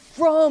saved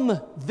from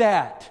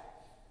that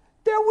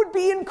would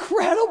be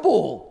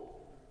incredible.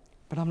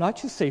 But I'm not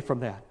just saved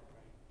from that.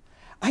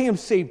 I am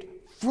saved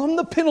from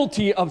the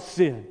penalty of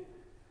sin.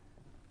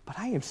 But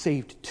I am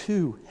saved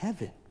to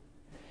heaven.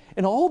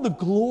 And all the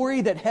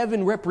glory that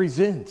heaven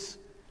represents.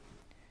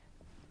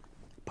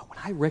 But when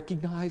I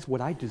recognize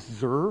what I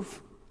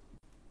deserve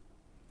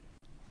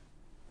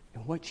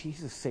and what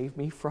Jesus saved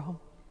me from,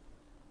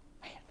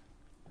 man,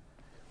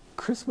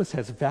 Christmas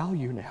has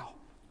value now.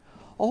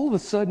 All of a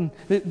sudden,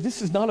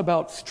 this is not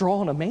about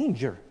straw in a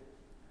manger.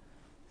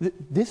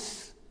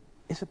 This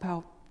is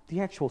about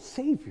the actual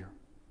Savior,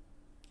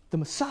 the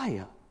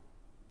Messiah,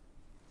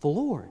 the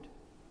Lord,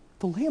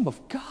 the Lamb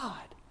of God,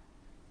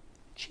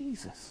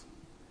 Jesus.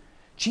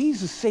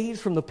 Jesus saves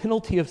from the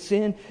penalty of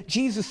sin.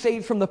 Jesus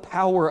saves from the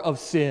power of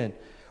sin.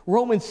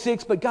 Romans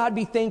 6, but God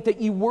be thanked that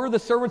ye were the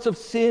servants of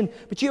sin,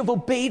 but ye have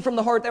obeyed from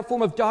the heart that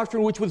form of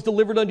doctrine which was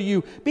delivered unto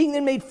you. Being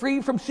then made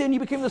free from sin, you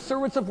became the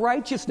servants of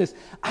righteousness.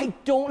 I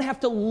don't have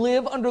to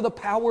live under the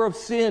power of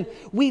sin.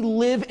 We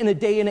live in a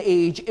day and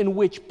age in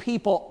which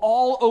people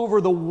all over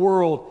the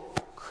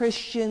world,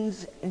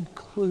 Christians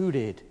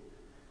included,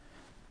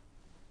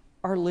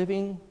 are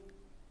living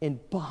in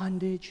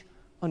bondage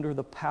under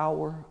the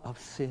power of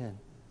sin.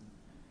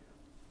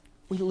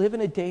 We live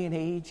in a day and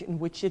age in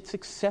which it's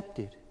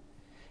accepted.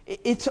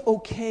 It's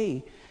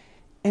okay.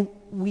 And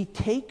we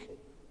take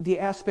the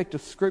aspect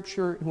of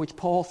Scripture in which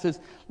Paul says,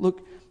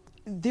 look,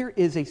 there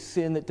is a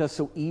sin that does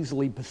so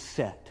easily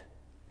beset.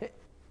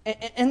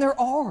 And there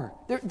are.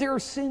 There are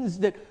sins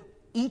that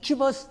each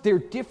of us, they're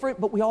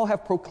different, but we all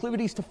have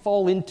proclivities to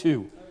fall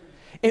into.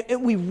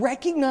 And we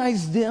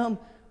recognize them,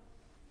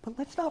 but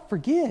let's not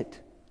forget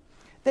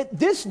that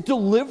this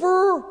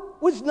deliverer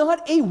was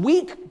not a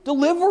weak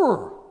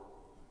deliverer.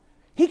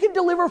 He could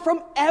deliver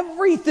from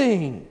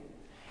everything.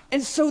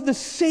 And so the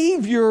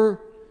Savior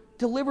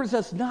delivers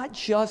us not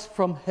just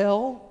from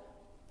hell,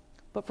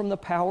 but from the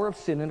power of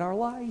sin in our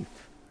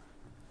life.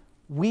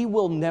 We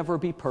will never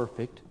be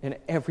perfect, and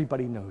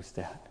everybody knows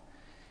that.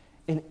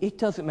 And it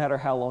doesn't matter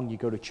how long you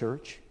go to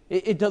church.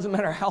 It doesn't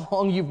matter how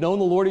long you've known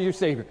the Lord as your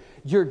Savior.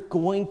 You're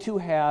going to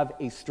have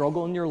a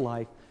struggle in your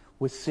life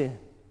with sin.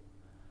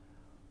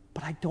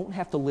 But I don't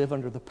have to live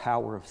under the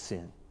power of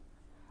sin.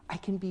 I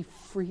can be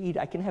freed.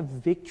 I can have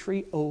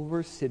victory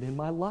over sin in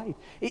my life.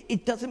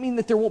 It doesn't mean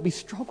that there won't be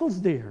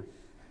struggles there,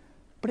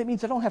 but it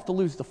means I don't have to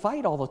lose the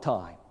fight all the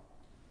time.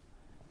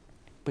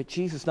 But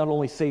Jesus not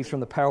only saves from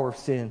the power of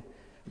sin,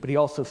 but He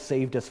also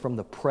saved us from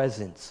the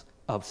presence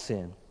of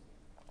sin.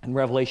 In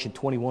Revelation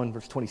 21,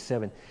 verse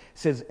 27, it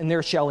says, and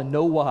there shall in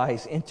no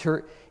wise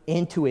enter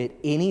into it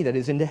any that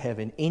is into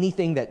heaven,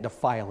 anything that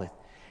defileth,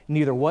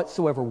 neither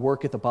whatsoever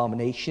worketh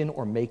abomination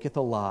or maketh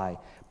a lie,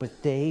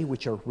 but they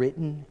which are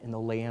written in the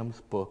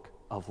Lamb's book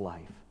of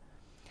life.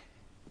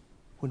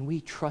 When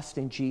we trust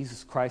in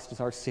Jesus Christ as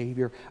our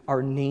Savior,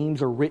 our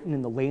names are written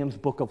in the Lamb's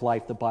book of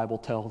life, the Bible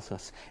tells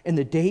us. And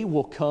the day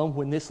will come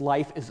when this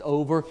life is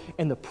over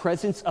and the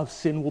presence of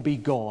sin will be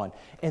gone.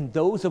 And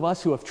those of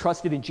us who have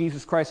trusted in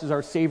Jesus Christ as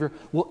our Savior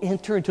will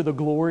enter into the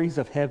glories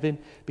of heaven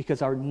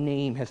because our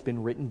name has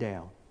been written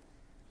down.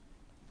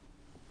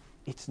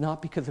 It's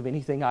not because of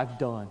anything I've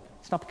done.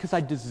 It's not because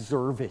I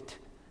deserve it.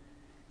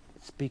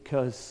 It's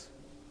because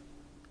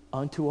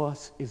unto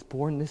us is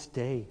born this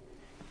day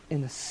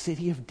in the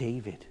city of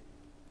David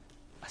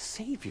a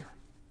Savior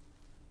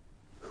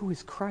who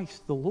is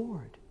Christ the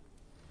Lord.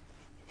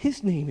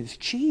 His name is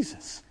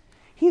Jesus.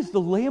 He is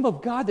the Lamb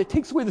of God that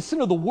takes away the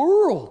sin of the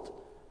world.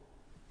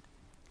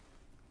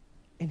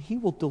 And He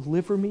will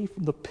deliver me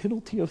from the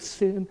penalty of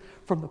sin,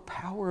 from the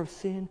power of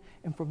sin,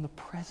 and from the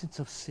presence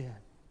of sin.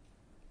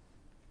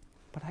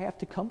 But I have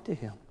to come to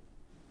Him.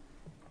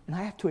 And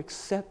I have to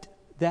accept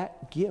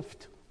that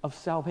gift of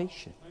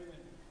salvation.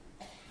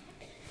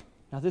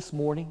 Now this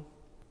morning,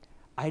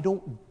 I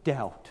don't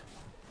doubt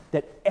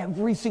that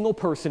every single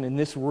person in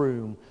this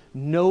room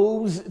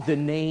knows the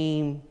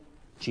name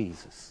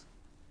Jesus.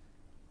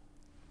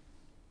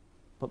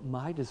 But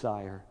my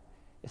desire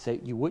is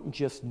that you wouldn't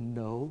just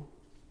know,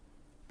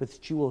 but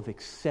that you will have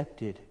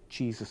accepted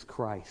Jesus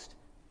Christ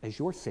as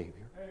your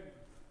Savior.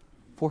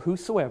 For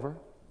whosoever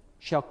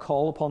shall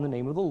call upon the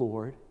name of the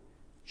Lord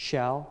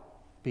shall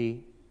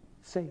be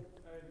saved.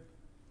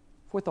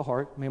 For with the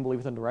heart man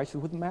believeth unto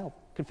righteousness, with the mouth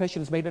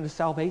confession is made unto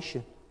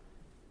salvation.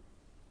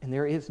 And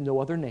there is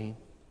no other name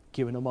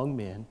given among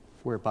men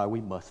whereby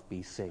we must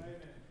be saved.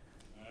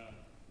 Amen.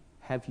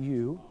 Have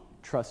you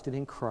trusted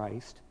in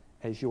Christ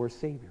as your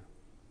Savior?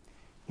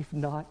 If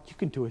not, you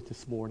can do it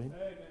this morning.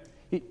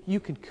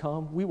 You can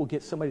come. We will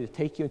get somebody to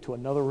take you into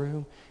another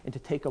room and to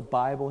take a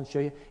Bible and show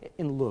you.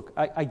 And look,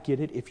 I get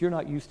it. If you're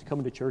not used to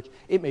coming to church,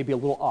 it may be a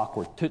little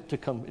awkward to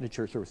come into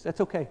church service.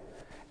 That's okay.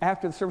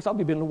 After the service, I'll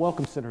be in the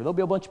welcome center. There'll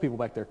be a bunch of people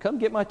back there. Come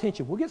get my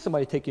attention. We'll get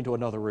somebody to take you into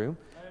another room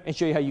and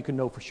show you how you can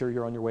know for sure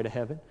you're on your way to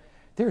heaven.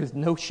 There is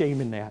no shame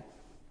in that.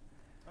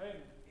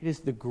 It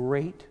is the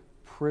great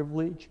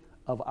privilege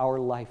of our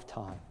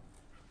lifetime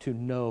to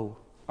know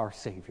our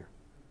Savior.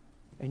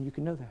 And you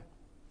can know that.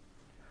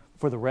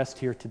 For the rest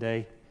here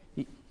today,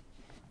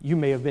 you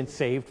may have been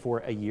saved for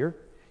a year.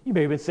 You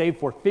may have been saved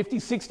for 50,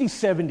 60,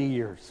 70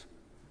 years.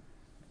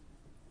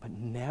 But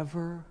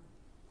never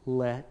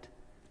let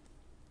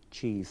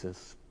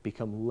Jesus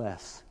become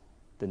less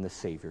than the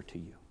Savior to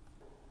you.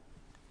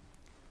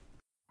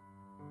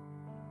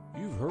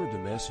 You've heard the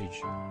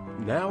message.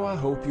 Now I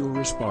hope you'll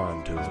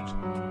respond to it.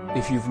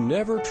 If you've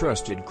never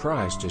trusted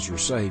Christ as your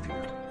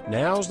Savior,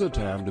 now's the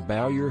time to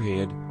bow your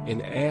head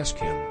and ask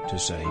Him to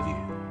save you.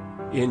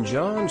 In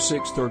John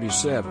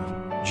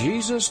 6:37,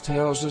 Jesus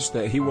tells us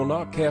that He will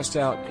not cast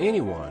out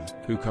anyone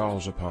who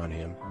calls upon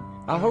Him.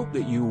 I hope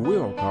that you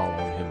will call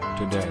on Him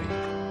today.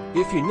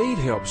 If you need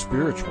help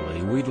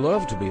spiritually, we'd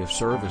love to be of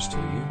service to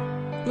you.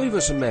 Leave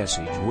us a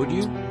message, would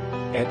you?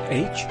 At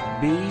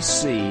hbcga.org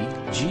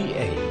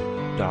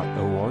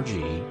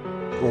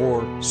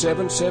or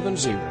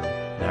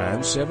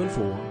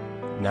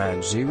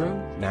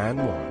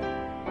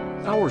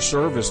 770-974-9091. Our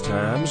service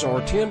times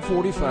are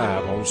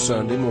 10:45 on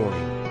Sunday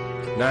morning,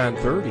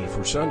 9:30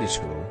 for Sunday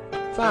school,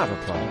 5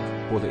 o'clock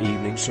for the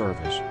evening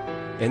service,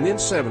 and then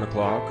 7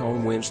 o'clock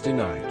on Wednesday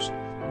nights.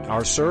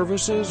 Our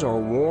services are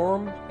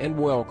warm and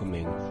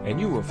welcoming,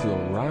 and you will feel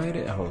right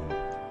at home.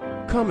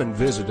 Come and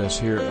visit us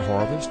here at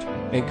Harvest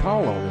and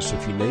call on us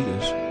if you need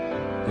us.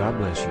 God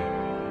bless you.